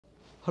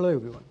Hello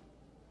everyone.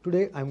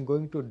 Today I am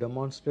going to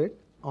demonstrate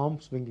arm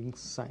swinging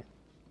sign.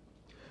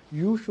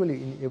 Usually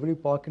in every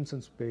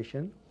Parkinson's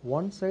patient,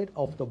 one side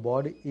of the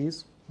body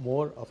is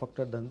more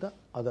affected than the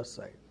other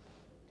side.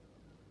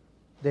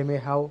 They may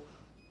have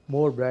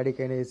more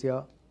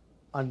bradykinesia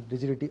and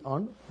rigidity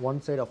on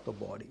one side of the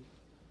body.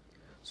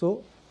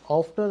 So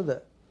after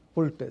the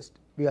pull test,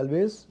 we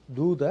always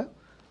do the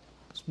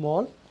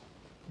small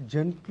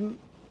gentle,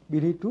 we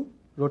need to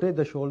rotate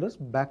the shoulders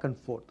back and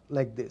forth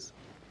like this.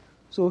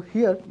 So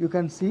here you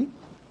can see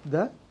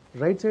the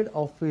right side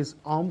of his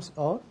arms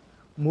are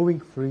moving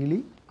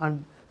freely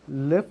and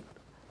left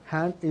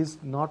hand is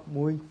not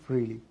moving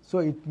freely. So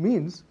it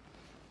means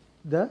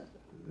the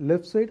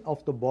left side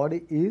of the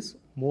body is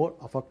more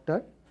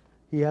affected.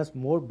 He has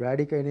more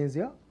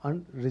bradykinesia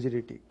and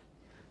rigidity.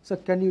 So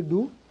can you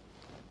do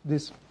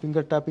this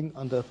finger tapping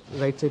on the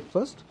right side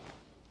first?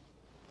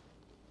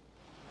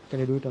 Can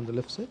you do it on the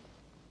left side?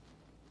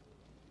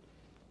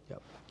 Yeah.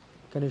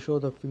 Can you show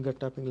the finger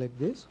tapping like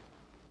this?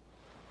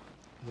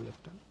 The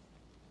left hand.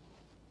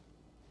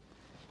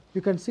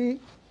 You can see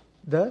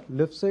the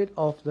left side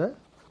of the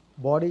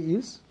body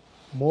is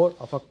more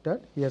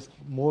affected. He has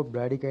more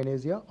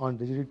bradykinesia and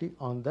rigidity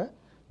on the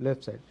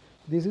left side.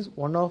 This is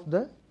one of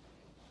the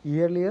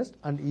earliest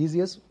and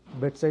easiest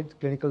bedside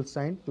clinical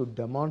sign to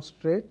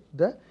demonstrate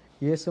the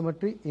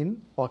asymmetry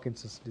in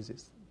Parkinson's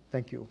disease.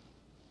 Thank you.